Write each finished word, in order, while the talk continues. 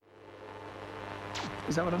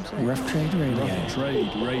Is that what I'm saying? Rough Trade Radio. Rough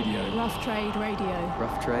Trade Radio. Rough Trade Radio.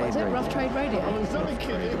 Rough Trade What is it? Radio. Rough Trade Radio. Rough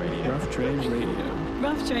Trade Radio. Rough Trade Radio.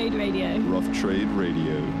 Rough Trade Radio. Rough Trade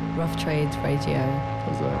Radio. Rough Trade Radio.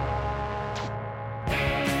 How's that?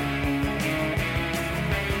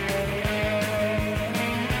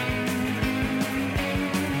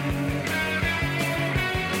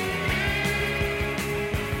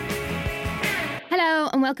 Hello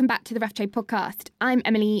and welcome back to the Rough Trade Podcast. I'm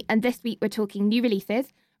Emily and this week we're talking new releases,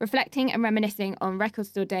 reflecting and reminiscing on Record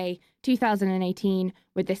Store Day 2018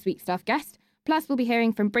 with this week's staff guest. Plus we'll be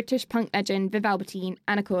hearing from British punk legend Viv Albertine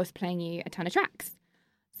and of course playing you a ton of tracks.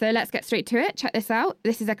 So let's get straight to it. Check this out.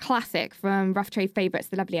 This is a classic from Rough Trade favourites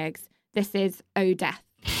The Lovely Eggs. This is Oh Death.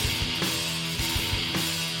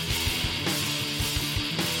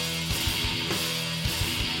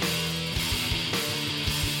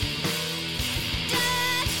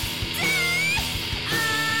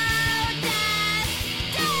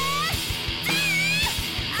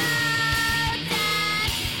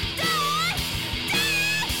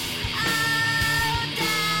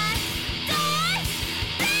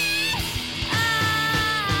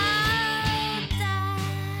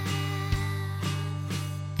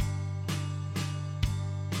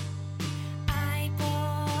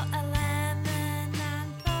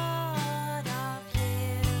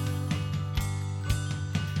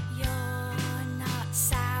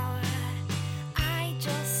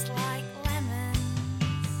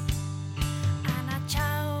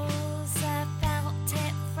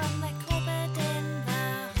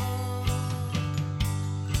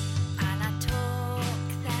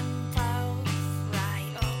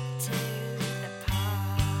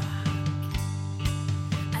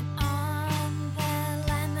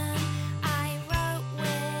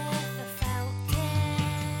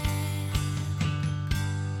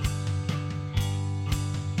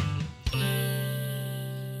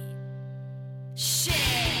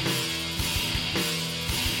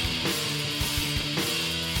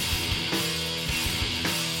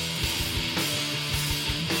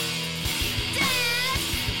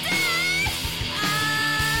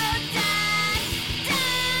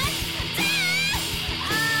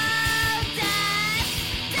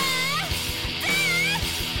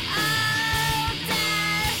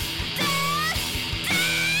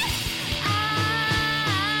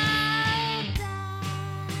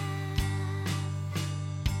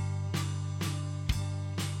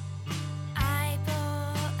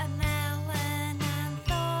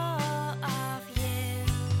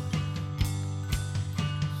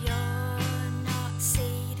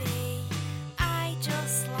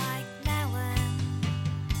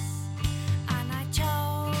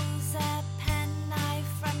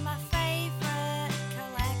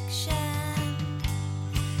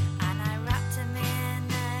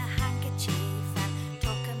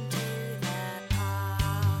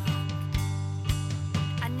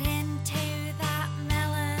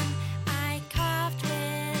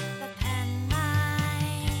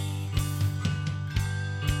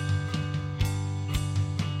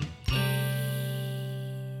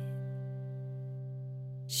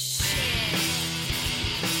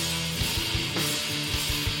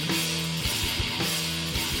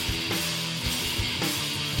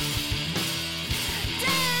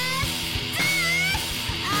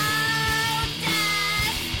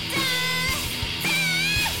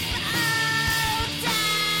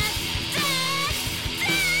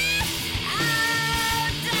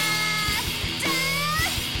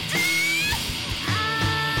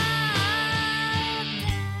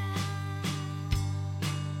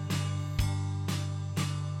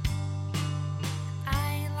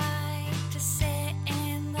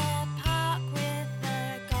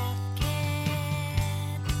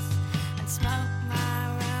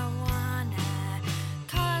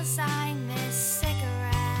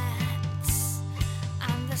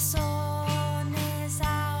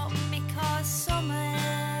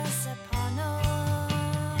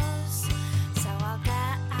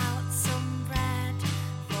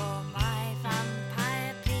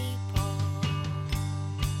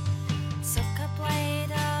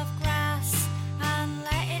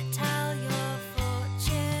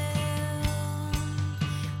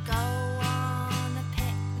 Go on.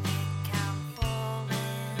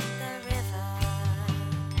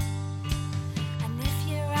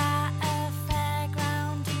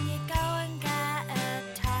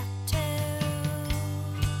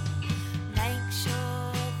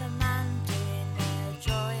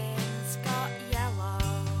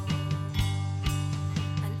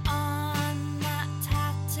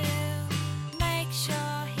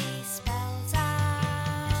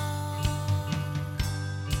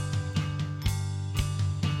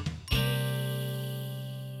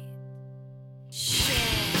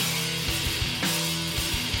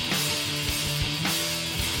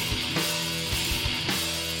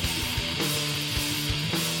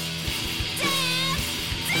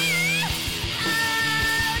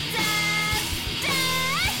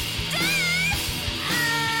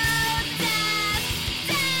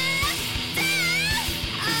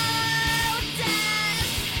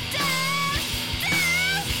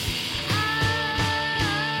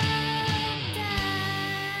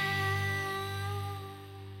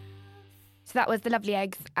 So that was The Lovely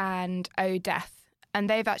Eggs and Oh Death. And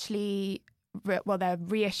they've actually, they're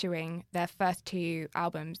reissuing their first 2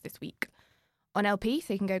 albums this week on LP,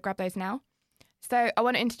 so you can go grab those now. So I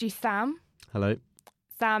want to introduce Sam. Hello.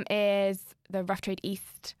 Sam is the Rough Trade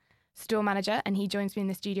East store manager, and he joins me in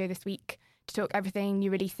the studio this week to talk everything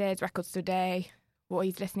new releases, Record Store Day, what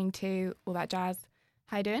he's listening to, all that jazz.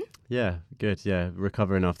 How you doing? Yeah, good. Yeah,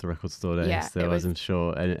 recovering after Record Store Day. Yeah, still, as I'm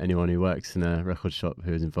sure anyone who works in a record shop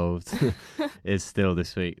who is involved is still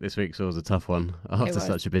this week. This week's always a tough one after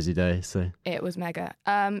such a busy day. So it was mega.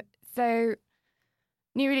 So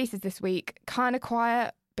new releases this week, kind of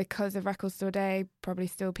quiet because of Record Store Day. Probably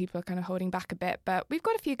still people are kind of holding back a bit, but we've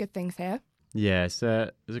got a few good things here. yeah,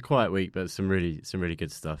 it was a quiet week, but some really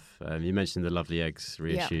good stuff. You mentioned the Lovely Eggs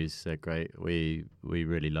reissues. They're great. We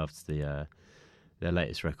really loved their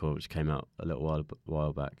latest record, which came out a little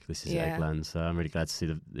while back. This is Eggland, so I'm really glad to see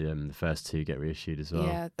the first 2 get reissued as well.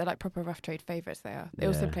 Yeah, they're like proper Rough Trade favourites. They are. They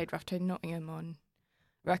also played Rough Trade Nottingham on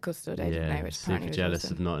Record Store Day, didn't they? Which super jealous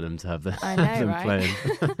awesome. of Nottingham to have them right?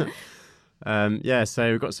 playing.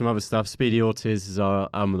 So we've got some other stuff. Speedy Ortiz is our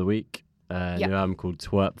album of the week. New album called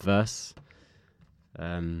Twerp Verse.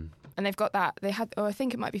 And they've got that. They had, I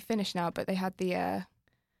think it might be finished now, but they had the.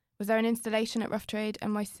 Was there an installation at Rough Trade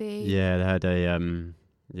NYC? Yeah, they had a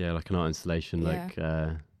like an art installation, like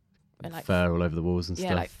fur all over the walls and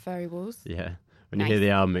stuff. Yeah, like furry walls. Yeah. When you hear the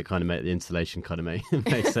album, it kind of the installation kind of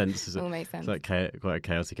makes sense. It all makes sense. It's like quite a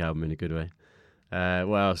chaotic album in a good way.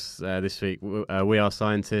 What else this week? We Are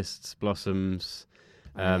Scientists, Blossoms,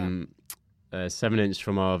 7-inch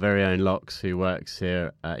from our very own Lox, who works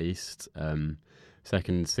here at East.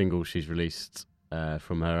 Second single she's released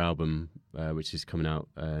from her album, which is coming out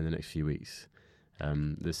in the next few weeks.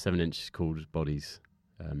 The 7-inch is called Bodies.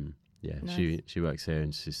 Nice. She works here,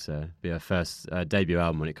 and she's be her first debut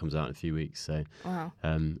album when it comes out in a few weeks. So, wow.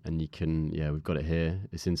 And you can, we've got it here.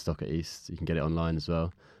 It's in stock at East. You can get it online as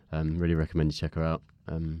well. Really recommend you check her out.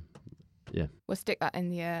 We'll stick that in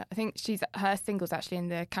the. I think her single's actually in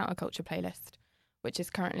the Counterculture playlist, which is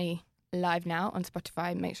currently live now on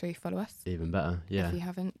Spotify. Make sure you follow us. Even better, yeah. If you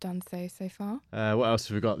haven't done so far. What else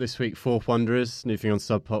have we got this week? Fourth Wanderers, new thing on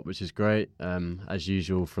Sub Pop, which is great. As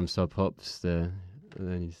usual from Sub Pops, they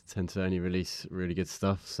tend to only release really good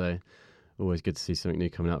stuff, so always good to see something new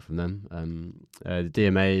coming out from them. The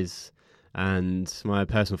DMAs, and my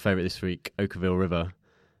personal favourite this week, Oakville River,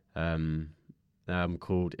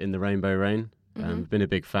 called In the Rainbow Rain. I've been a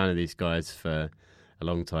big fan of these guys for a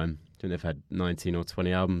long time. I think they've had 19 or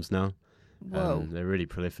 20 albums now. Whoa. They're really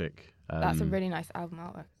prolific. That's a really nice album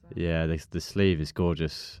artwork. Yeah, the sleeve is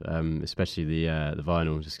gorgeous, especially the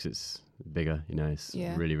vinyl, just 'cause it's bigger. It's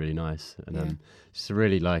really, really nice. And it's a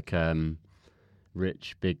really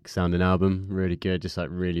rich, big sounding album. Really good, just like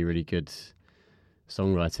really, really good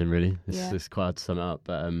songwriting. Really, it's quite hard to sum it up.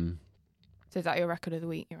 But so is that your record of the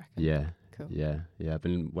week? You reckon? Yeah. Cool. Yeah. I've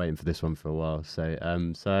been waiting for this one for a while. So I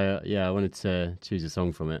wanted to choose a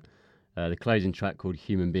song from it. The closing track called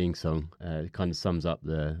Human Being Song. It kind of sums up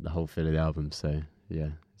the whole feel of the album. So yeah,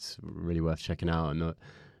 it's really worth checking out. And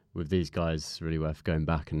with these guys, really worth going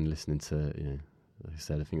back and listening to. Like I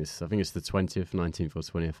said, I think it's the 20th, 19th or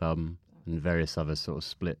 20th album, and various other sort of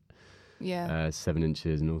split. 7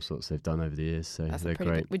 inches and all sorts they've done over the years. So they're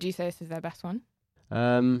great. Would you say this is their best one?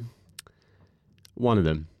 One of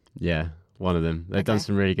them. Yeah. One of them. They've done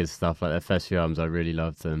some really good stuff. Like their first few albums, I really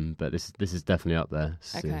loved them, but this is definitely up there.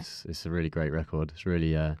 It's a really great record. It's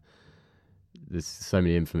really there's so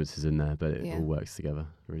many influences in there, but it all works together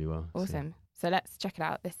really well. Awesome. So let's check it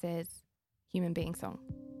out. This is Human Being Song.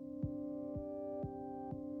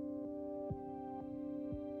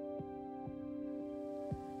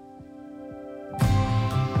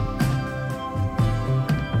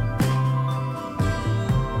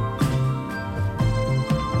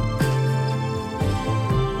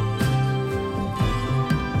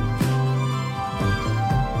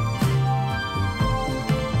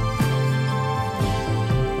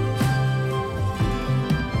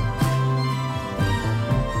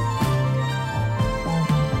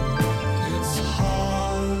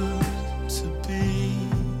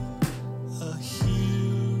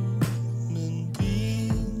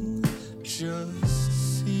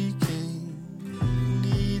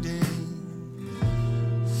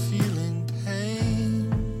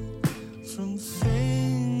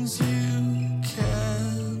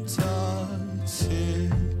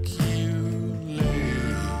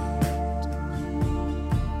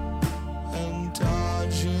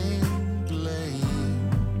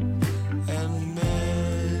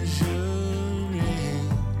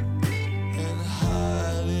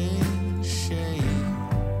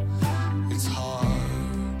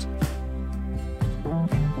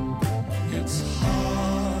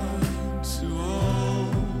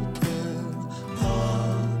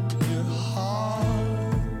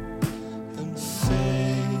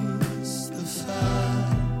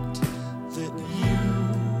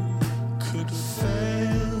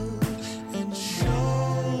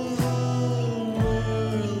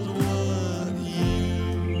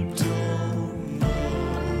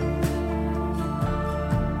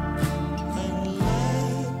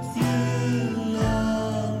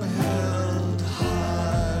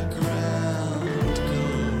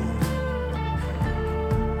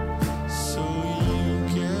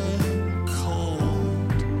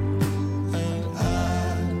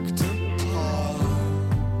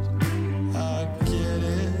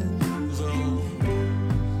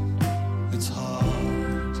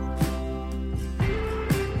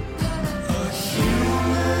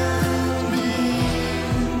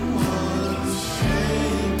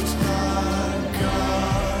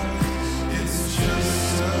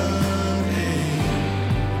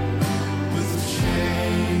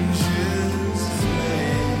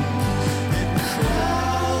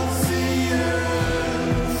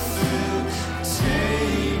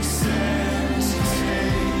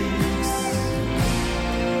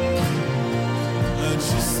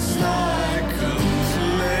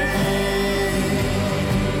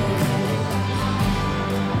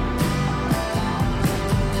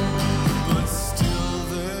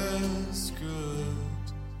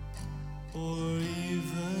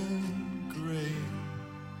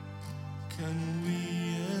 Can we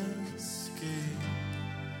escape?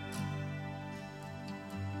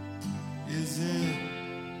 Is it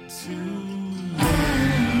too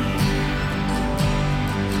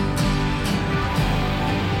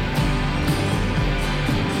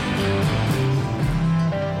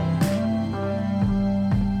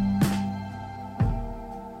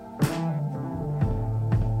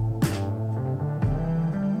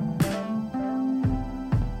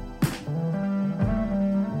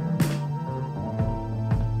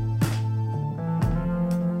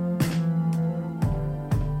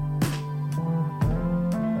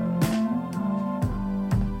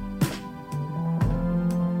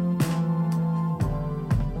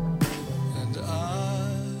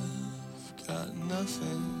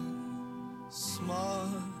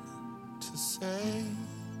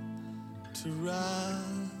to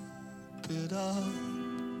wrap it up,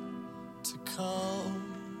 to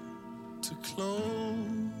come to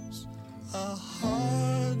close. I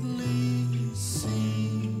hardly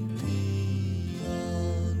see beyond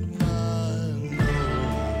my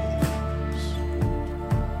nose,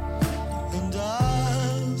 and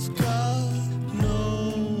I've got no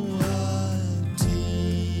idea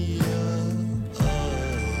of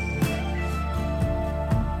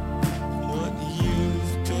what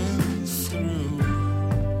you've been through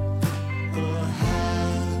or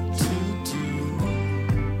had to do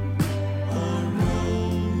or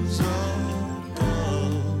rose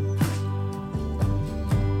above. But brother,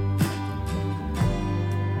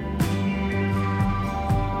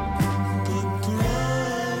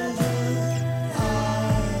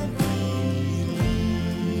 I believe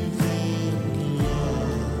in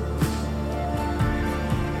love.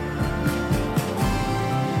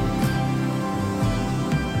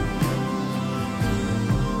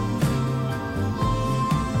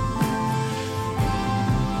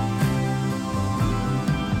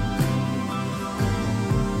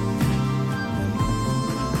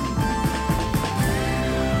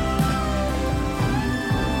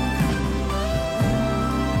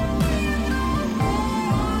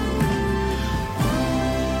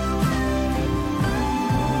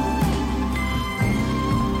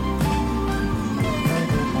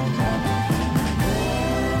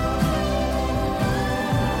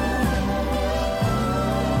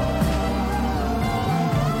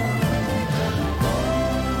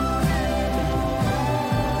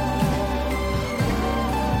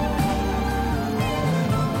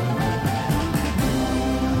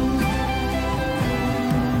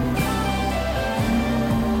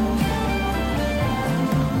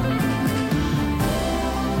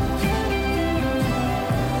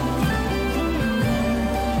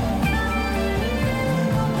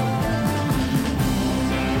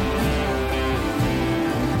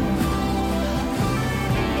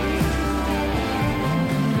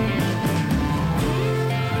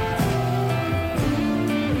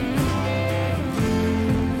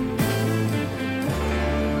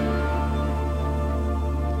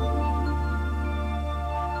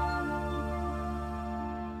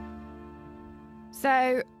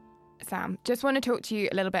 So, Sam, just want to talk to you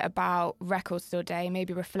a little bit about Record Store Day,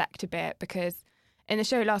 maybe reflect a bit, because in the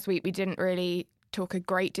show last week we didn't really talk a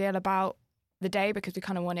great deal about the day because we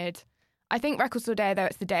kind of wanted... I think Record Store Day, though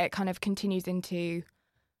it's the day, it kind of continues into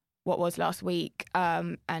what was last week.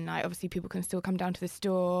 And obviously people can still come down to the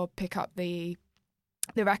store, pick up the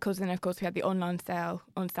records. And, of course, we had the online sale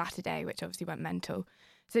on Saturday, which obviously went mental.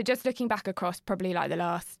 So just looking back across probably like the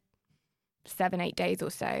last 7-8 days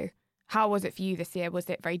or so, how was it for you this year? Was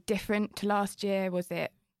it very different to last year? Was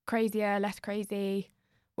it crazier, less crazy?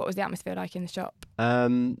 What was the atmosphere like in the shop?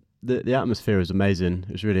 The atmosphere was amazing.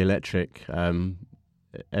 It was really electric. We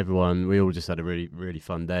all just had a really, really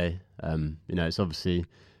fun day. It's obviously,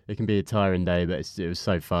 it can be a tiring day, but it was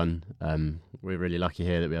so fun. We're really lucky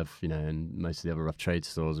here that we have, in most of the other rough trade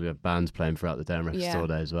stores, we have bands playing throughout the day on Record Store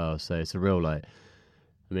Day as well. So it's a real,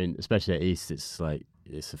 especially at East, it's like,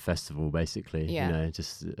 it's a festival basically,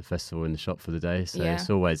 just a festival in the shop for the day. So it's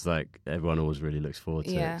always like everyone always really looks forward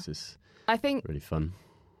to it. It's I think really fun.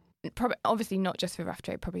 Probably, obviously not just for Rough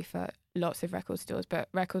Trade, probably for lots of record stores, but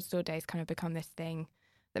Record Store Days kind of become this thing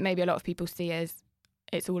that maybe a lot of people see as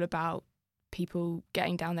it's all about people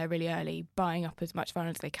getting down there really early, buying up as much vinyl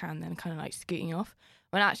as they can, then kind of like scooting off.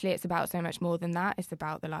 When actually it's about so much more than that. It's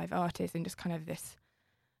about the live artists and just kind of this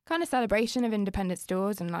kind of celebration of independent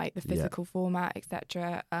stores and like the physical format,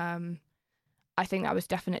 etc. I think that was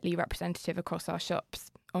definitely representative across our shops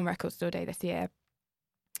on Record Store Day this year.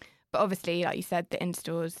 But obviously, like you said, the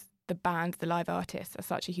in-stores, the bands, the live artists are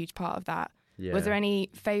such a huge part of that. Yeah. Was there any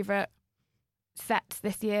favourite sets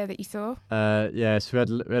this year that you saw? Yeah, so we had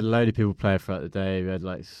a load of people play throughout the day. We had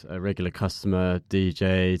like a regular customer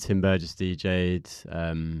DJ, Tim Burgess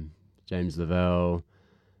DJ'd, James Lavelle,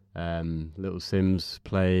 Little Sims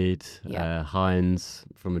played, Yeah. Hines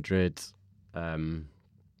from Madrid.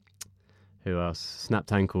 Who else?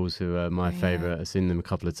 Snapped Ankles, who are my Oh, yeah. favourite. I've seen them a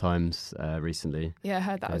couple of times recently. Yeah, I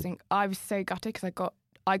heard that. Good. I was so gutted because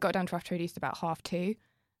I got down to Rough Trade East about 2:30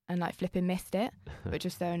 and like flipping missed it, which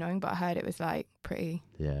was so annoying. But I heard it was like pretty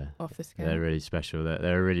Yeah, off the scale. they're really special.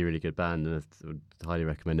 They're a really, really good band, and I would highly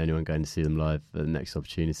recommend anyone going to see them live at the next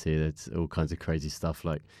opportunity. There's all kinds of crazy stuff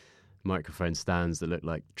like microphone stands that look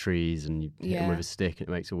like trees, and you hit them Yeah. with a stick and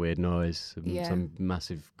it makes a weird noise. And Yeah. some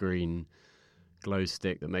massive green glow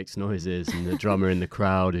stick that makes noises, and the drummer in the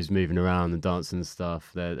crowd who's moving around and dancing and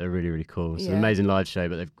stuff. They're really, really cool. It's an Yeah. amazing live show,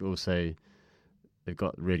 but they've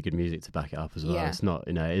got really good music to back it up as well. Yeah. It's not,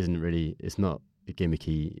 it's not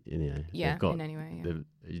gimmicky, Yeah, they've got in any way. Yeah.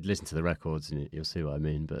 you listen to the records and you'll see what I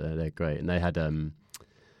mean. But they're great, and they had a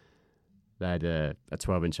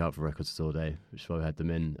 12-inch out for Record Store Day, which is why we had them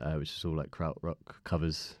in, which is all like krautrock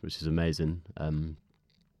covers, which is amazing.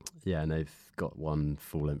 Yeah, and they've got one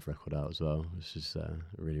full-length record out as well, which is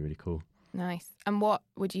really, really cool. Nice. And what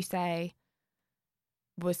would you say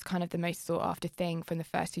was kind of the most sought after thing from the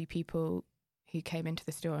first few people who came into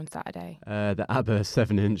the store on Saturday? The ABBA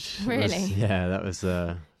 7-inch. Really? Yeah, that was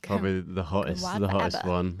probably the hottest Go on, ABBA.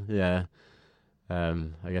 one. Yeah.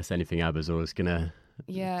 I guess anything ABBA's always gonna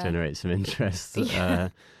Yeah. generate some interest. Yeah.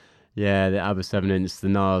 Yeah, the ABBA 7-inch, the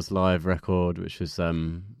Nas live record, which was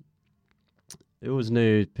it was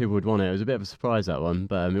new. People would want it. It was a bit of a surprise, that one,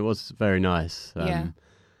 but it was very nice. Yeah.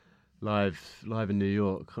 Live in New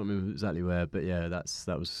York. Can't remember exactly where, but yeah,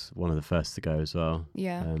 that was one of the first to go as well.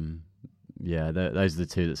 Yeah. Yeah, those are the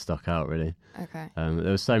two that stuck out really. Okay. There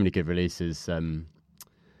were so many good releases. Talking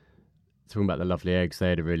about the Lovely Eggs, they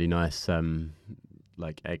had a really nice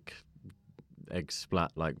like egg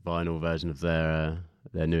splat like vinyl version of their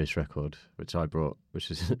newest record, which I brought, which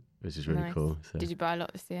is really Nice. cool. So. Did you buy a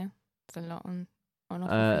lot this year? There's a lot on offer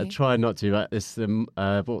for I you. tried not to, but this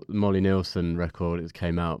I bought the Molly Nielsen record. It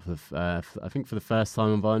came out for I think for the first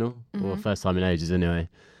time on vinyl, or Mhm. first time in ages anyway.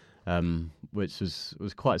 Which was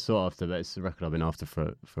quite sought after, but it's a record I've been after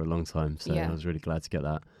for a long time. So Yeah. I was really glad to get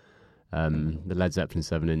that. The Led Zeppelin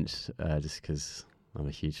 7-inch, just because I'm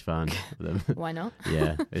a huge fan of them. Why not?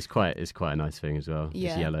 Yeah, it's quite a nice thing as well. Yeah.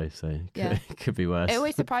 It's yellow, so it Yeah. could be worse. It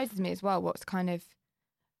always surprises me as well what's kind of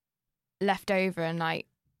left over, and like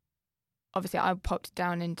obviously I popped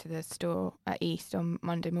down into the store at East on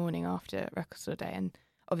Monday morning after Record Store Day, and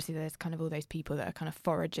obviously there's kind of all those people that are kind of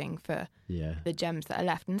foraging for Yeah, the gems that are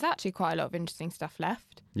left, and there's actually quite a lot of interesting stuff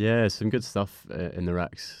left. yeah, some good stuff in the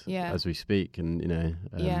racks Yeah. as we speak, and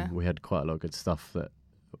Yeah. we had quite a lot of good stuff that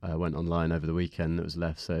went online over the weekend that was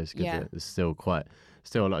left. So it's good Yeah. that there's still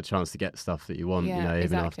a lot of chance to get stuff that you want. Yeah, Even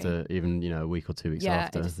exactly. after a week or 2 weeks Yeah,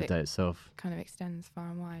 after it just- the day itself. Kind of extends far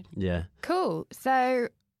and wide. Yeah. Cool. So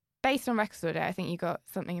based on Record Store Day, I think you got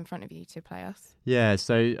something in front of you to play us. Yeah,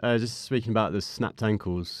 so just speaking about the Snapped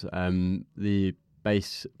Ankles, the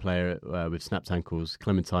bass player with Snapped Ankles,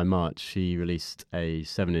 Clementine March, she released a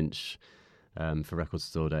 7-inch for Record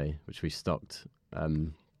Store Day, which we stocked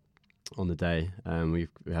on the day. We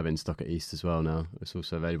have it in stock at East as well now. It's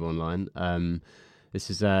also available online. This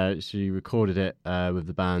is she recorded it with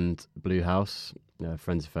the band Blue House,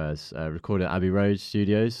 friends of hers. Recorded at Abbey Road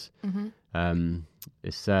Studios. Mm-hmm.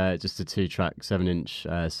 It's just a 2-track 7-inch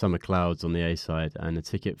Summer Clouds on the A side and a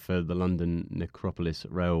ticket for the London Necropolis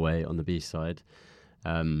Railway on the B side.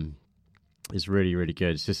 It's really, really good.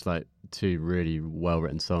 It's just like 2 really well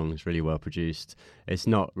written songs, really well produced. It's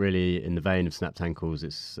not really in the vein of Snapped Ankles.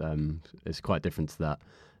 It's quite different to that.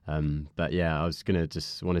 But yeah, I was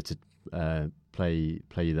wanted to play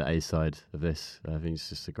you the A side of this. I think it's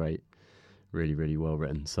just a great, really, really well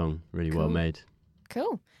written song, really well Cool. made.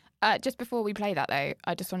 Cool. Just before we play that, though,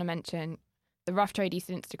 I just want to mention the Rough Trade East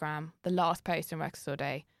Instagram. The last post on Record Store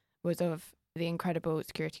Day was of the incredible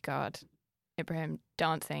security guard, Ibrahim,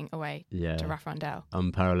 dancing away Yeah. to Rough Rundell.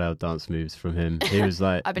 Unparalleled dance moves from him. He was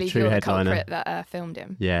like I the believe true you're the headliner. culprit that filmed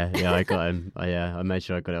him. Yeah, I got him. I made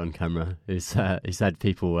sure I got it on camera. He's had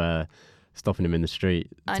people stopping him in the street,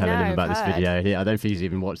 I telling know, him about I've this heard. video. I don't think he's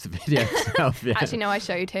even watched the video himself yet. Actually, no, I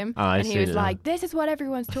showed him. Oh, I've and he seen was it now. like, this is what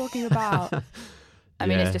everyone's talking about. I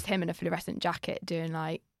mean, Yeah. it's just him in a fluorescent jacket doing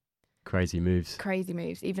like Crazy moves. crazy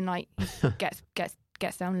moves. Even like he gets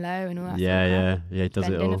gets down low and all that. Yeah, he does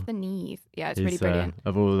it Bending all. of the knees. Yeah, it's He's, really brilliant.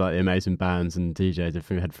 Of all like the amazing bands and DJs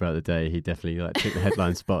everything we had throughout the day, he definitely like took the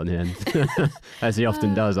headline spot in the end, as he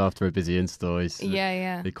often does after a busy install.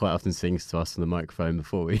 Yeah. He quite often sings to us on the microphone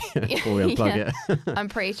before we unplug it. I'm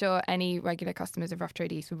pretty sure any regular customers of Rough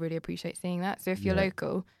Trade East would really appreciate seeing that. So if you're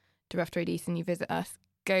local to Rough Trade East and you visit us,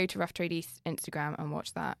 go to Rough Trade East Instagram and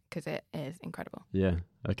watch that because it is incredible. Yeah.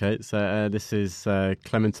 Okay. So this is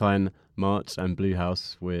Clementine March and Blue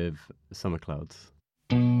House with Summer Clouds.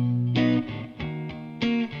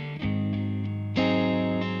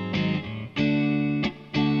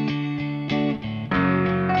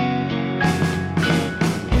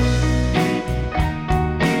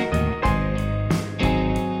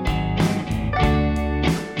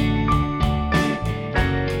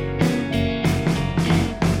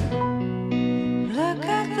 Look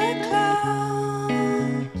at the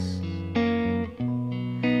clouds,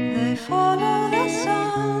 they follow the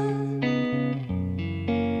sun.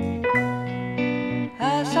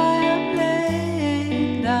 As I am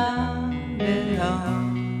laying down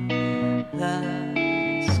below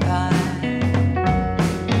the sky.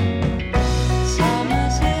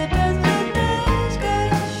 Summer's here but the days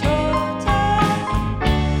get shorter.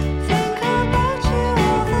 Think about you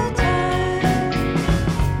all the time.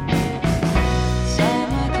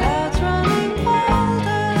 Summer clouds running wild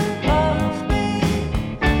above me,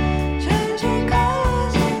 changing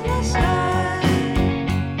colors in the sky.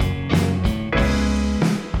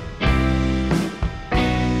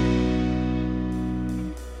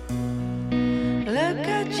 Look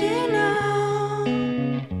at you now.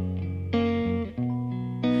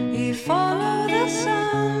 You follow the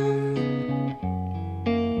sun,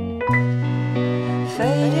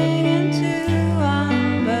 fading into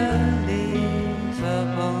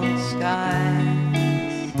unbelievable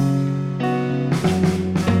skies.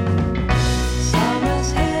 Summer's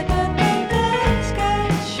here but the days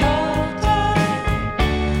get shorter.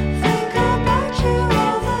 Think about you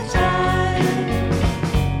all the time.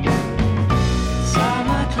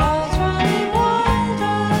 Summer clouds running wild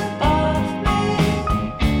above me,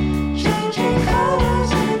 changing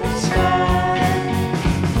colors in the sky.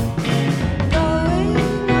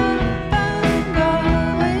 Going up and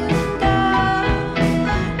going down,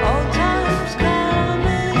 old times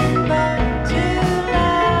coming back to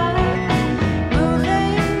life.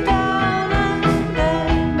 Moving down and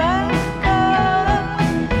then back up,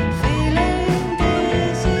 feeling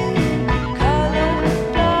dizzy, colored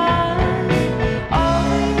blind. All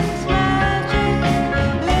these magic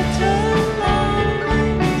little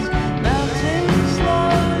moments melting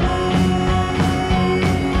slowly.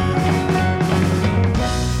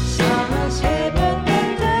 Summer's here but the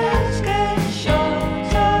days get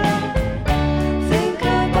shorter. Think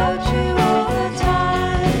about you all the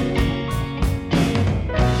time.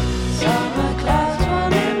 Summer clouds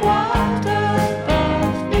running wild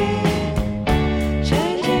above me,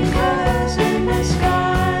 changing colors in the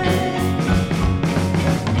sky.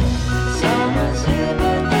 Summer's here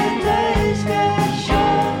but the days get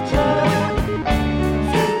shorter.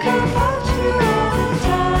 Think about you all the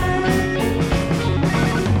time.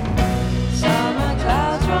 Summer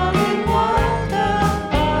clouds running wild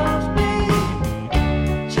above me,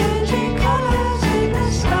 changing colors in the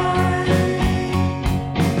sky.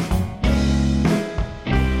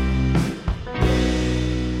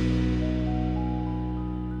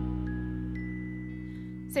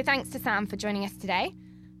 So thanks to Sam for joining us today.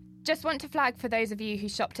 Just want to flag for those of you who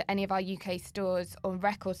shopped at any of our UK stores on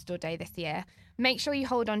Record Store Day this year, make sure you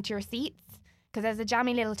hold on to your receipts because there's a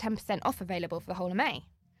jammy little 10% off available for the whole of May.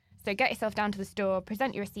 So get yourself down to the store,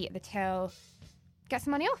 present your receipt at the till, get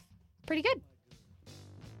some money off. Pretty good.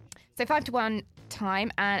 So 5 to 1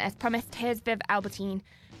 time, and as promised, here's Viv Albertine,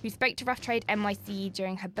 who spoke to Rough Trade NYC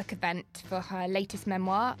during her book event for her latest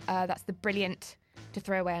memoir. That's The Brilliant to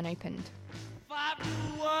Throw Away Unopened. 5 to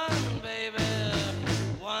 1, baby.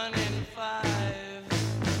 1 in 5.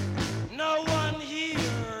 No one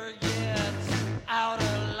here gets out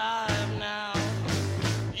alive now.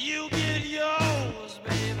 You get yours,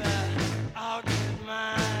 baby. I'll get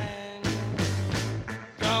mine.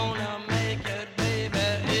 Gonna make it, baby,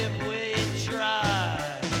 if we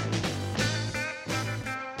try.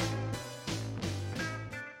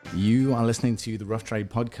 You are listening to the Rough Trade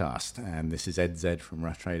podcast, and this is Ed Zed from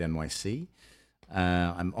Rough Trade NYC.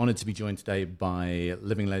 I'm honoured to be joined today by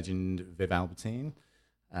living legend Viv Albertine,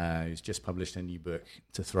 who's just published a new book,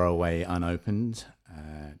 To Throw Away Unopened,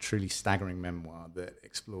 truly staggering memoir that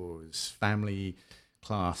explores family,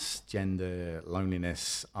 class, gender,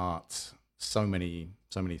 loneliness, art, so many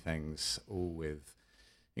things, all with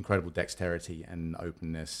incredible dexterity and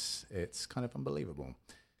openness. It's kind of unbelievable.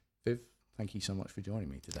 Viv, thank you so much for joining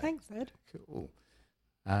me today. Thanks, Ed. Cool.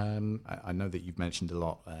 I know that you've mentioned a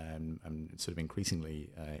lot, and sort of increasingly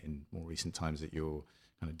in more recent times, that you're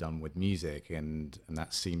kind of done with music, and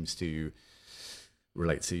that seems to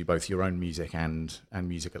relate to both your own music and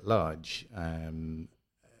music at large. I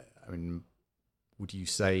mean, would you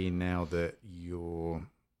say now that you're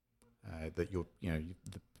the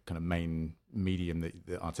kind of main medium,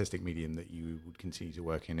 the artistic medium that you would continue to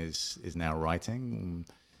work in is now writing?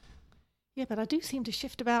 Yeah, but I do seem to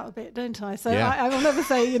shift about a bit, don't I? So Yeah. I will never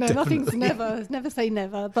say, nothing's Definitely. never say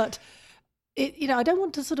never. But I don't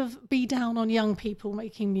want to sort of be down on young people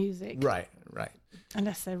making music, Right.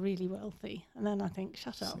 unless they're really wealthy, and then I think,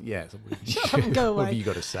 shut up. Yeah. So Shut up and go what have away. you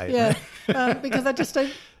got to say? Yeah, because I just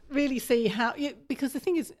don't really see how. Because the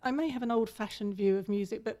thing is, I may have an old-fashioned view of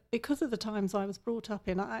music, but because of the times I was brought up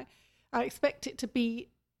in, I expect it to be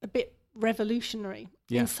a bit revolutionary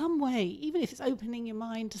Yeah. in some way, even if it's opening your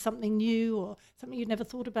mind to something new or something you'd never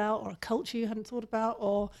thought about, or a culture you hadn't thought about,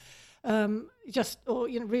 or going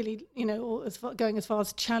as far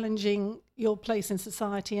as challenging your place in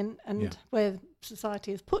society and Yeah. where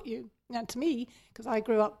society has put you. Now, to me, because I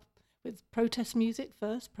grew up with protest music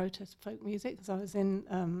first, protest folk music, because I was in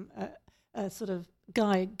a sort of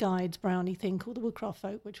guides brownie thing called the Woodcraft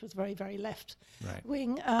Folk, which was very, very left Right.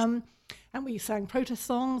 wing. And we sang protest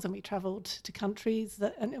songs, and we travelled to countries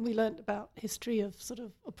and we learnt about history of sort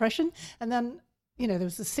of oppression. And then, there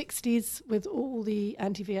was the 60s with all the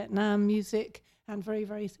anti-Vietnam music and very,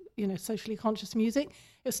 very, socially conscious music.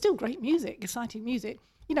 It was still great music, exciting music.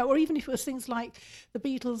 Or even if it was things like the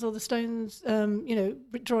Beatles or the Stones,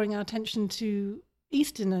 drawing our attention to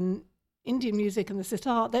Eastern and Indian music and the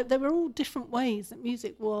sitar, there were all different ways that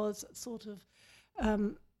music was sort of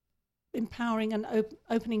empowering and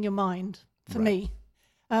opening your mind for Right. me.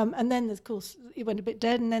 And then, of course, it went a bit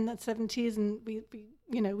dead, and then the 70s, and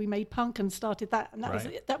we made punk and started that, and that was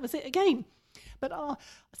Right. it. That was it again. But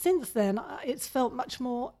since then, it's felt much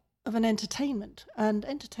more of an entertainment. And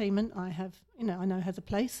entertainment, I know has a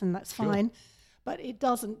place, and that's Sure. fine. But it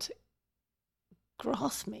doesn't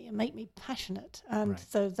grasp me and make me passionate. And Right.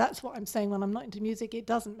 so that's what I'm saying when I'm not into music. It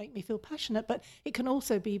doesn't make me feel passionate, but it can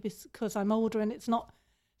also be because I'm older and it's not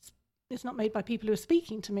made by people who are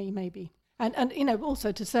speaking to me, maybe. And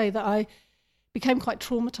also to say that I became quite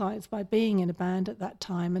traumatized by being in a band at that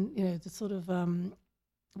time, and the sort of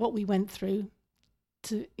what we went through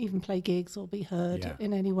to even play gigs or be heard Yeah.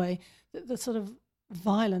 in any way, the sort of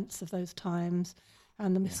violence of those times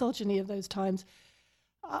and the misogyny of those times.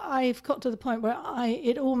 I've got to the point where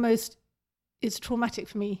it almost is traumatic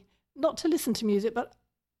for me not to listen to music, but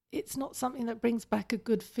it's not something that brings back a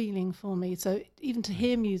good feeling for me. So even to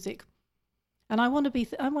hear music, and I do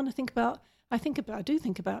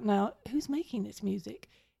think about now, who's making this music?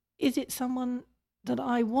 Is it someone that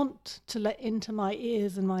I want to let into my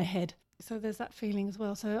ears and my head? So there's that feeling as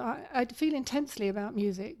well. So I feel intensely about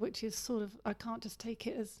music, which is sort of, I can't just take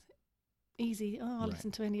it as easy. I'll Right.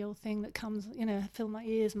 listen to any old thing that comes, fill my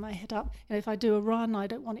ears and my head up. If I do a run, I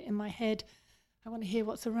don't want it in my head. I want to hear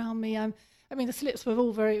what's around me. The Slips were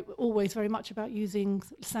always very much about using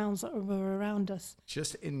sounds that were around us.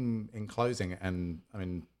 Just in closing, and I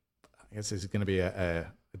guess this is going to be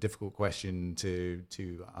a difficult question to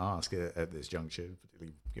ask at this juncture,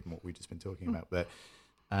 particularly given what we've just been talking about. But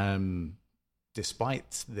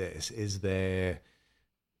despite this, is there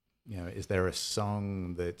a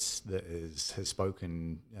song that has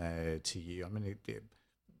spoken to you?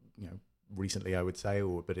 Recently, I would say,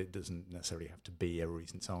 but it doesn't necessarily have to be a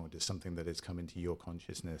recent song. Just something that has come into your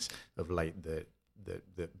consciousness of late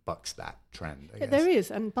that bucks that trend. I guess. There is,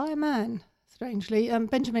 and by a man, strangely,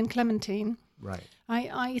 Benjamin Clementine. Right.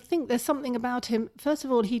 I think there's something about him. First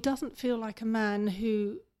of all, he doesn't feel like a man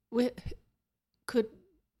who could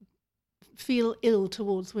feel ill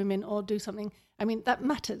towards women or do something. That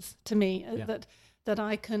matters to me, Yeah. that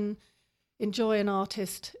I can enjoy an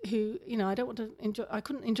artist who, I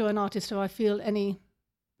couldn't enjoy an artist who I feel any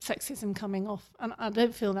sexism coming off. And I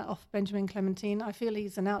don't feel that off Benjamin Clementine. I feel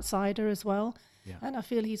he's an outsider as well. Yeah. And I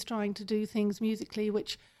feel he's trying to do things musically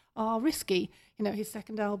which are risky. His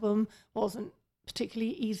second album wasn't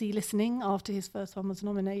particularly easy listening after his first one was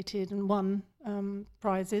nominated and won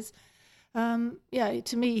prizes.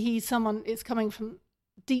 To me, he's someone, it's coming from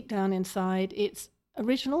deep down inside. It's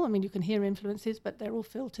original. You can hear influences, but they're all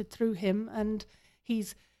filtered through him. And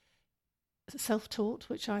he's self-taught,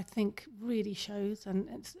 which I think really shows.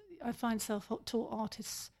 And I find self-taught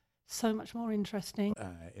artists so much more interesting.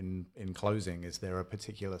 In closing, is there a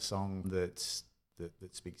particular song that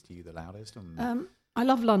speaks to you the loudest? I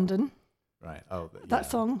love London. Right. Oh, That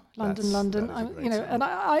song, London, London. That is a great You know, song. and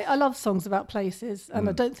I love songs about places, and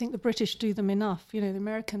I don't think the British do them enough. You know, the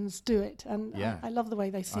Americans do it, and Yeah. I love the way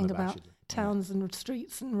they sing about Unabashedly, yeah. towns and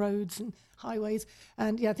streets and roads and highways.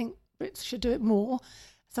 And yeah, I think Brits should do it more.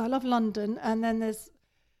 So I love London, and then there's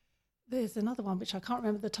another one which I can't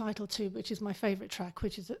remember the title to, which is my favourite track,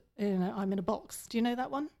 which is I'm in a Box. Do you know that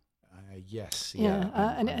one? Yes. Yeah,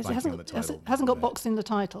 I'm- and I'm it blanking on the title. hasn't got Yeah. Box in the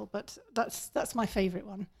title, but that's my favourite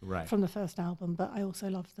one Right. from the first album. But I also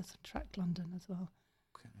love the track London as well.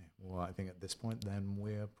 Okay. Well, I think at this point, then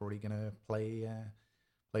we're probably gonna play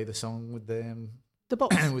the song with the The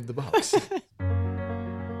Box. with the box.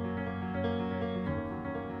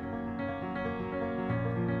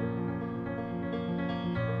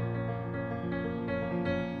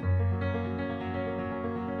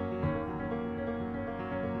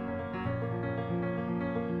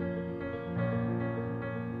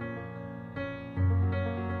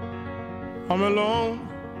 I'm alone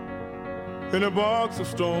in a box of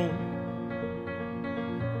stone.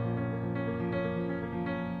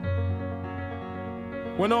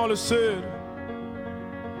 When all is said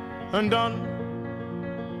and done,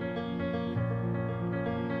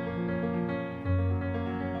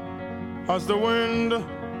 as the wind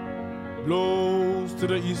blows to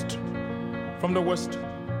the east from the west,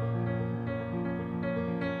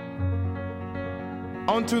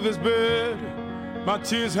 onto this bed my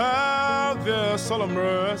tears have their solemn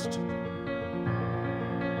rest.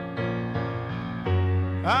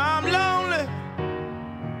 I'm lonely,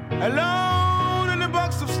 alone in a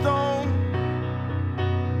box of stone.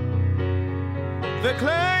 They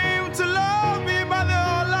claim to love me, but they're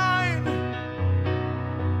all lying.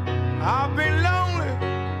 I've been lonely,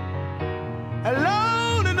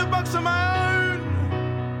 alone in a box of my own.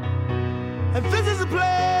 And this is a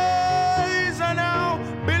place I now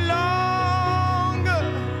belong.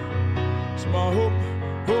 It's my home,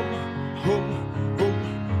 home, home, home,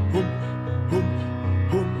 home, home,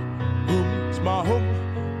 home, home. It's my home,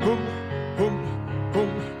 home, home,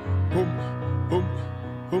 home, home, home,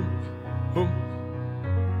 home, home.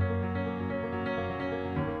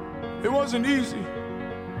 It wasn't easy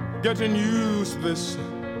getting used to this.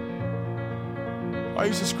 I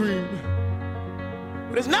used to scream,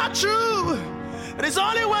 but it's not true. And it's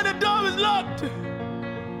only when the door is locked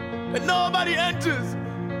that nobody enters.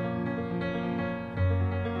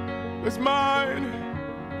 It's mine,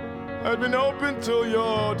 had been open till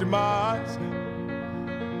your demise.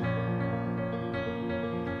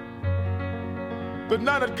 But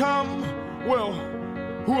now that come, well,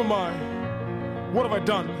 who am I? What have I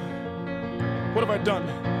done? What have I done?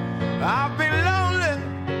 I've been lonely,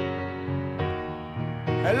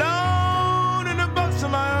 alone in a box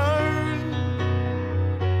of my own.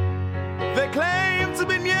 They claim to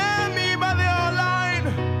be near me, but they're all lying.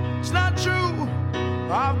 It's not true.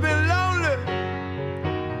 I've been lonely,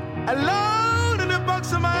 alone in a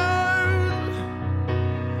box of my own.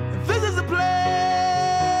 This is the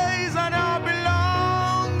place I now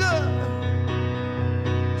belong.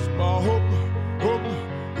 It's my home, home,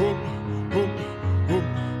 home, home, home,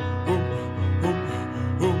 home, home,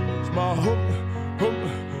 home. It's my home, home,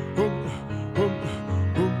 home, home,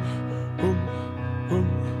 home, home,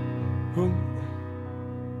 home, home.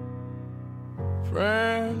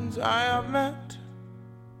 Friends I have met,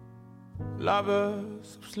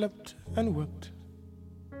 lovers have slept and wept,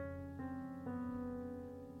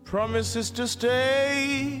 promises to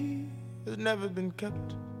stay has never been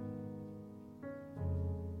kept.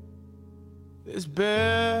 This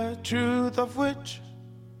bare truth of which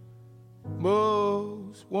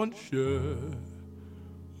most won't share,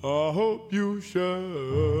 I hope you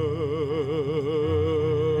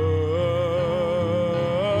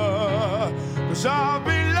share. 'Cause I've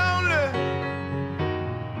been lonely,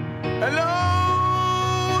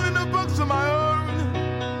 alone in a box of my own.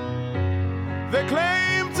 They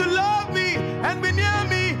claim to love me and be near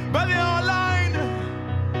me, but they're all lying.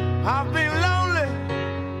 I've been lonely,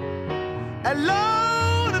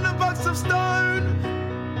 alone in a box of stone.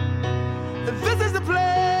 And this is the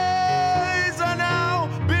place I now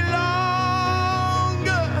belong.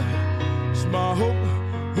 It's my home,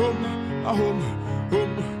 home, my home,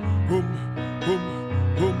 home, home, home,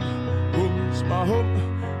 home, home. It's my home,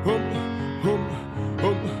 home, home,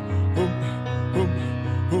 home, home, home,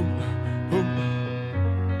 home, home.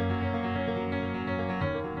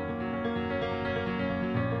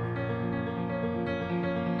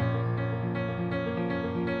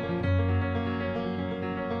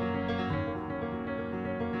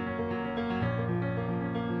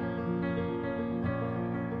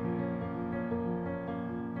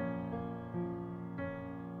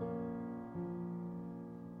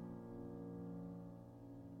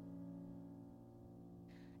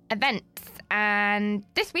 events. And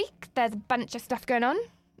this week, there's a bunch of stuff going on,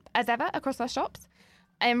 as ever, across our shops.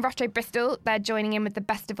 In Rough Trade Bristol, they're joining in with the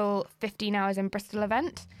Bestival 15 Hours in Bristol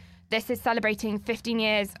event. This is celebrating 15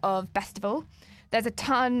 years of Bestival. There's a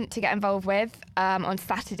ton to get involved with on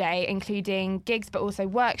Saturday, including gigs, but also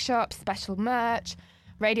workshops, special merch,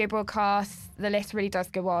 radio broadcasts. The list really does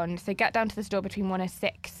go on. So get down to the store between 1 and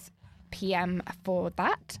 6 p.m. for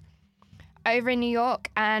that. Over in New York,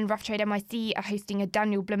 and Rough Trade NYC are hosting a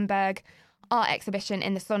Daniel Blumberg art exhibition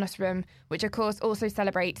in the Sonos Room, which of course also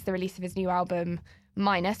celebrates the release of his new album,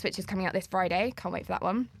 Minus, which is coming out this Friday. Can't wait for that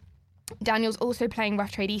one. Daniel's also playing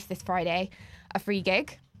Rough Trade East this Friday, a free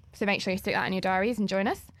gig. So make sure you stick that in your diaries and join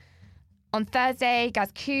us. On Thursday,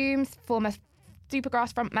 Gaz Coombs, former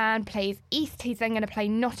Supergrass frontman, plays East. He's then going to play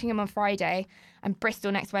Nottingham on Friday and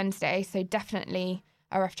Bristol next Wednesday. So definitely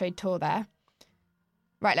a Rough Trade tour there.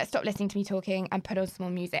 Right, let's stop listening to me talking and put on some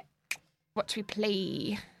more music. What should we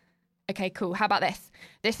play? Okay, cool. How about this?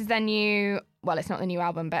 This is their new... Well, it's not the new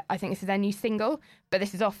album, but I think this is their new single. But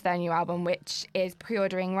this is off their new album, which is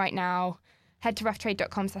pre-ordering right now. Head to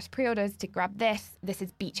roughtrade.com/pre-orders to grab this. This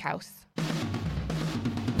is Beach House.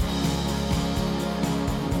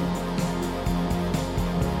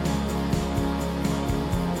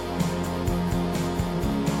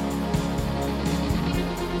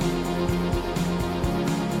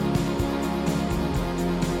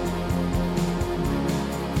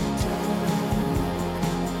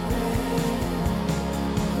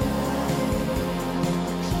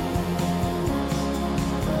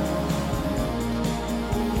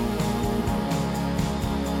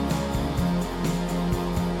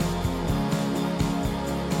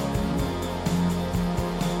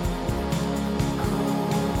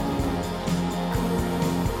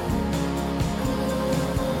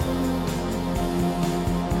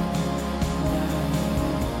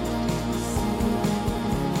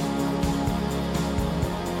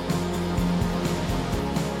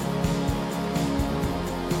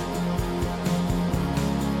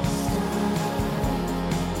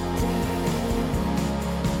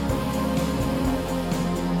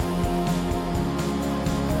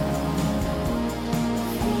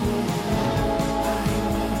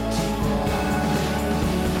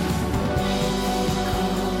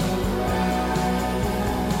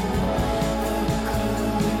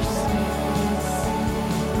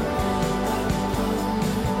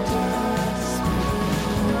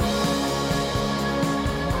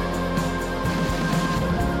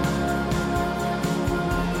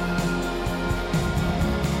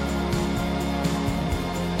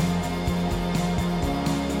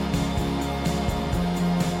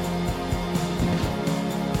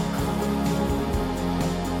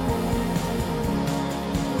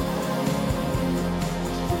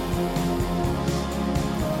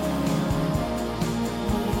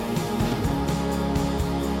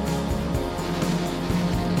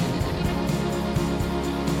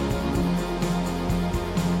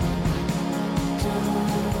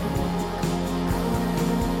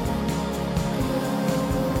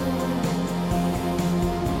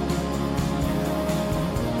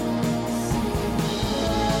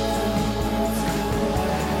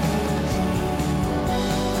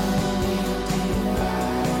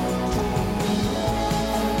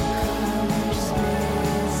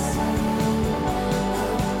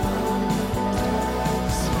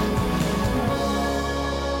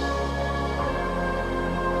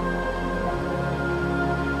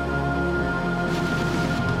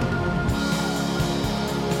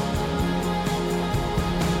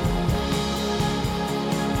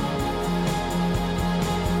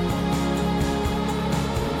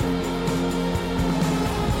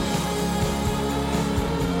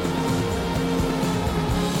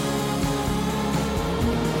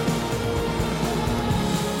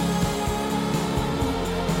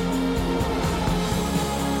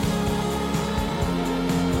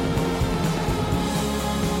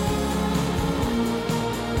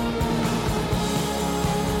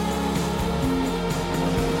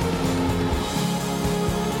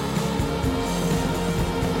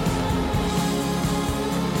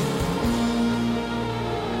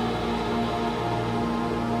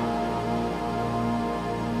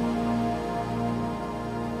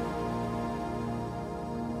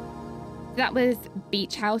 That was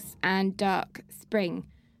Beach House and Dark Spring.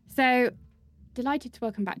 So, delighted to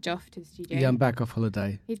welcome back Joff to the studio. Yeah, I'm back off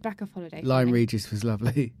holiday. He's back off holiday. Lyme Regis was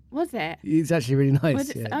lovely. Was it? It's actually really nice. Was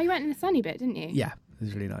it? Yeah. Oh, you went in the sunny bit, didn't you? Yeah, it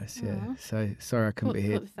was really nice. Yeah. Aw. So sorry I couldn't be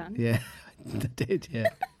here. Caught the sun. Yeah, I did. Yeah.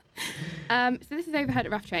 So this is Overhead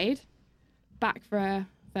at Rough Trade. Back for a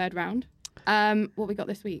third round. What we got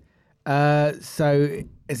this week? So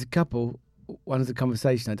it's a couple. one's a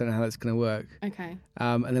conversation. I don't know how that's going to work. Okay.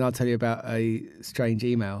 And then I'll tell you about a strange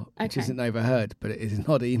email, which Okay. isn't overheard, but it is an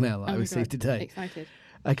odd email that I Oh my received God, today. Excited.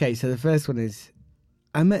 Okay, so the first one is,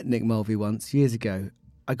 I met Nick Mulvey once, years ago.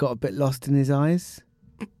 I got a bit lost in his eyes.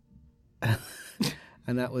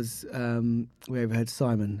 And that was, we overheard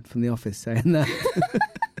Simon from The Office saying that.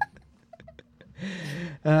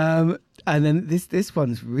 And then this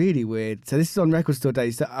one's really weird. So this is on Record Store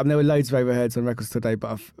Day. So, there were loads of overheards on Record Store Day,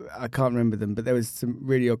 but I can't remember them. But there was some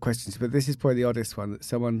really odd questions. But this is probably the oddest one. That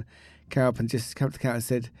someone came up and just came up to the counter and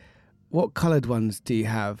said, "What coloured ones do you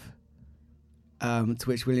have?" To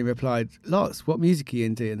which William replied, "Lots. What music are you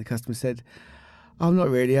into?" And the customer said, "Oh, not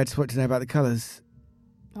really. I just want to know about the colours."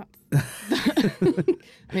 I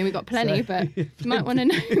mean, we've got plenty, but you might want to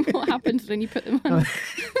know what happens when you put them on.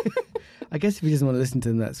 I guess if he doesn't want to listen to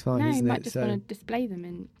them, that's fine, No, you isn't might it? just want to display them,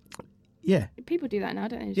 and yeah, people do that now,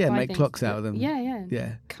 don't they? Just Yeah, buy make things clocks to out of them. Yeah, yeah.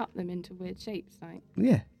 Yeah. Cut them into weird shapes, like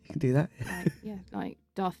yeah, you can do that. like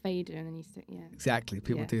Darth Vader, and then you stick. Yeah. Exactly,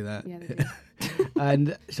 people Yeah. do that. Yeah, they do.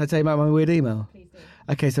 And shall I tell you about my weird email? Please do.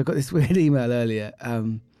 Okay, so I got this weird email earlier.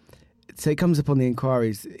 So it comes up on the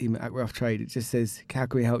inquiries email at Rough Trade. It just says, "How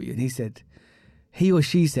can we help you?" And he or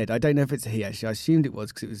she said, I don't know if it's a he actually. I assumed it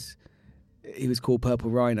was because he was called Purple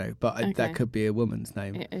Rhino, but Okay. that could be a woman's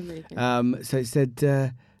name. It really could. So it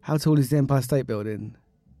said, "How tall is the Empire State Building?"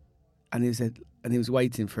 And he was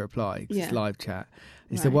waiting for a reply 'cause it's Yeah. live chat.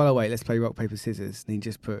 He said, Right. "While I wait, let's play rock paper scissors." And he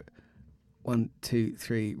just put 1, 2,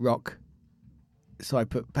 3 rock. So I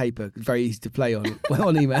put paper, very easy to play on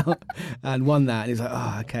on email, and won that. And he was like,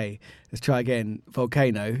 "Oh, okay, let's try again."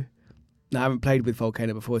 Volcano. Now, I haven't played with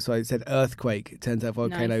Volcano before, so I said Earthquake. It turns out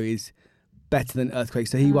Volcano Nice. is better than Earthquake,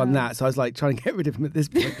 so he won that. So I was like trying to get rid of him at this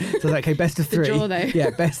point. So I was like, okay, best of It's a three. draw, though.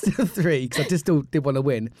 Yeah, best of three, because I just still did want to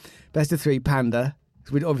win. Best of three, Panda.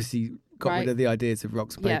 So we'd obviously got Right. rid of the ideas of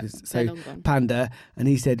rocks, Yeah, papers. they're So long gone. Panda, and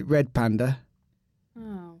he said Red Panda,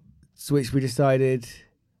 Oh, so which we decided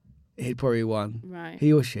he'd probably won. right.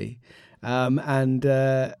 He or she. And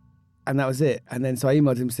that was it. And then so I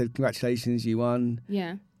emailed him and said, "Congratulations, you won.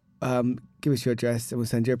 Yeah. Give us your address and we'll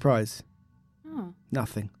send you a prize." Oh,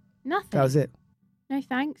 Nothing. nothing. That was it. No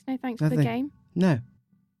thanks. No thanks for the Nothing. game. No.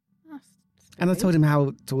 That's And I strange. told him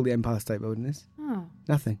how tall the Empire State Building is. Oh,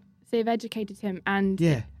 Nothing. so you've educated him and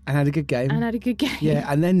Yeah. And had a good game. and had a good game.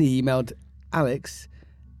 Yeah. And then he emailed Alex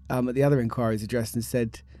at the other inquiries address and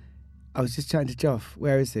said, "I was just chatting to Joff.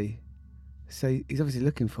 Where is he?" So he's obviously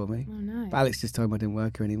looking for me. Oh no. But Alex just told him I didn't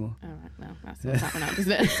work here anymore. All right. Well, that's not that one out,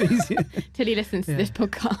 doesn't it? Till he listens to Yeah. this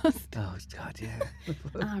podcast. Oh, God, yeah.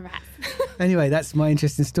 All right. Anyway, that's my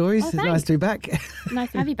interesting stories. Oh, It's nice thanks. to be back.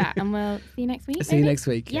 Nice to have you back, and we'll see you next week. See you maybe? next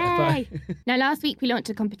week. Yay! Yeah, bye. Now, last week we launched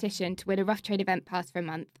a competition to win a Rough Trade event pass for a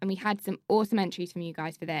month, and we had some awesome entries from you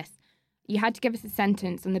guys for this. You had to give us a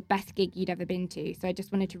sentence on the best gig you'd ever been to, so I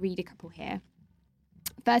just wanted to read a couple here.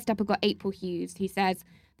 First up, I've got April Hughes, who says,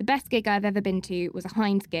 "The best gig I've ever been to was a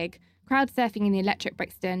Heinz gig, crowd surfing in the Electric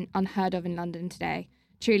Brixton, unheard of in London today.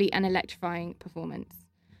 Truly an electrifying performance."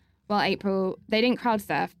 Well, April, they didn't crowd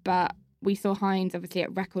surf, but we saw Heinz obviously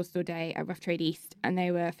at Record Store Day at Rough Trade East, and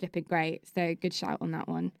they were flipping great, so good shout on that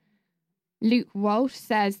one. Luke Walsh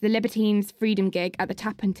says the Libertines Freedom gig at the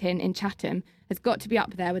Tappentin in Chatham has got to be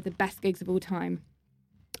up there with the best gigs of all time.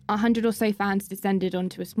 100 or so fans descended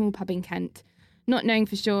onto a small pub in Kent, not knowing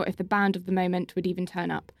for sure if the band of the moment would even turn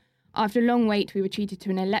up. After a long wait, we were treated to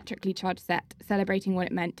an electrically charged set, celebrating what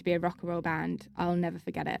it meant to be a rock and roll band. I'll never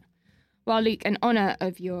forget it. Well, Luke, in honour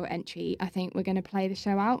of your entry, I think we're going to play the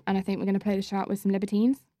show out, and I think we're going to play the show out with some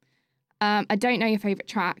Libertines. I don't know your favourite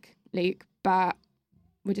track, Luke, but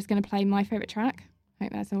we're just going to play my favourite track.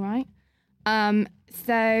 Hope that's all right.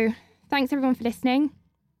 So thanks everyone for listening.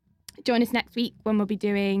 Join us next week when we'll be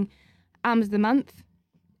doing Albums of the Month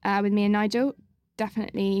with me and Nigel.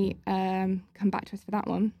 Definitely come back to us for that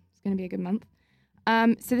one. It's going to be a good month.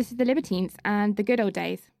 So this is the Libertines and the good old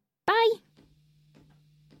days. Bye.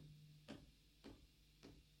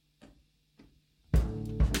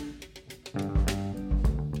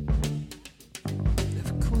 If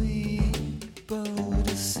Queen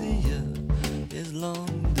Boadicea is long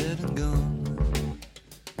dead and gone,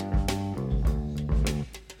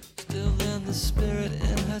 still then the spirit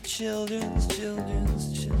in her children's children,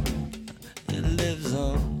 it lives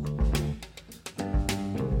on.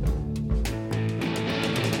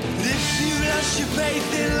 If you lost your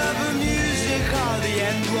faith in love and music, oh, the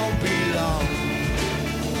end won't be long.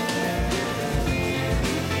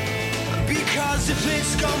 Because if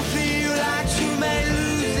it's gonna feel like you may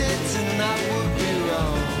lose it, and that would be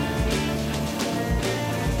wrong.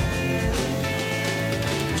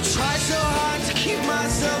 I try so hard to keep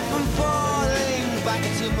myself from falling, but back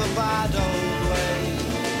into my bad old way.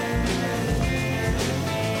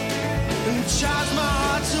 And charge my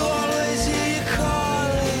heart to always hear you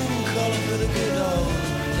calling for the good old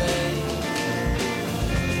days.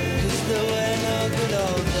 'Cause there were no good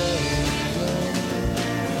old days.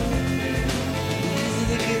 These are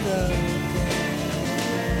the good old days.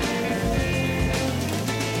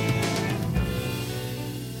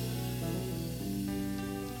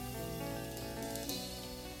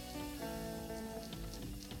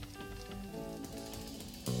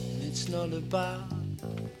 It's not about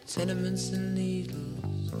tenements and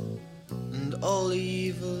needles and all the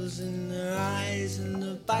evils in their eyes and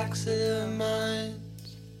the backs of their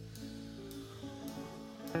minds.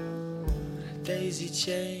 Daisy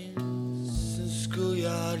chains and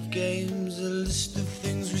schoolyard games, a list of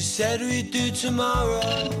things we said we'd do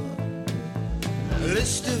tomorrow. A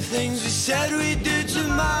list of things we said we'd do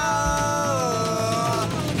tomorrow.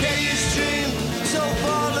 Gayest dream, so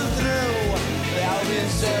falling through. The Albion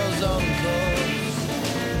sails on course.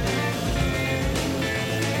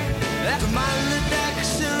 To man the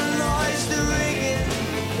decks and noise the rigging,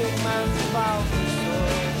 the big man's about the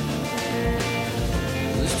sword.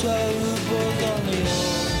 There's 12 who both on the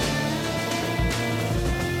oar.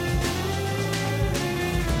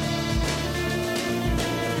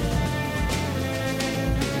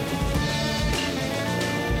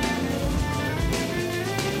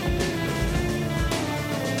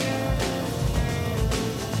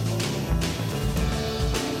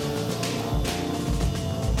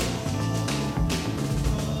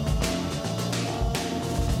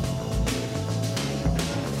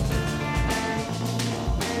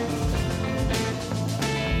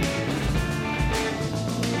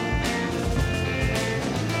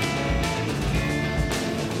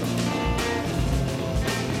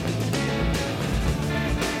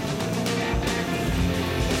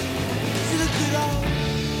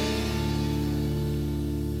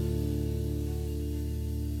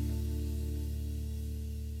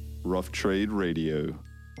 Rough Trade Radio.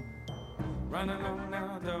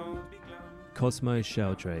 Cosmo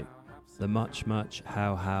Sheldrake, The Much Much,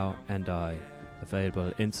 How, and I,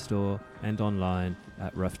 available in-store and online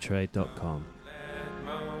at roughtrade.com.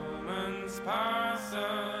 Moments pass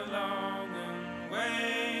along and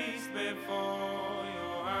waste before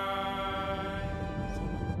your eyes.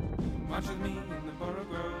 March with me in the borough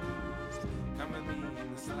groves, come with me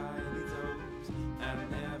in the slimy toes, and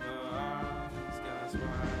never ask us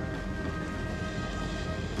why.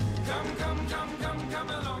 Come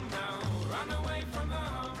along now, run away from the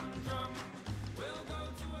humdrum. We'll go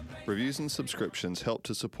to a place. Reviews and subscriptions help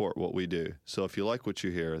to support what we do, so if you like what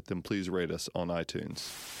you hear, then please rate us on iTunes.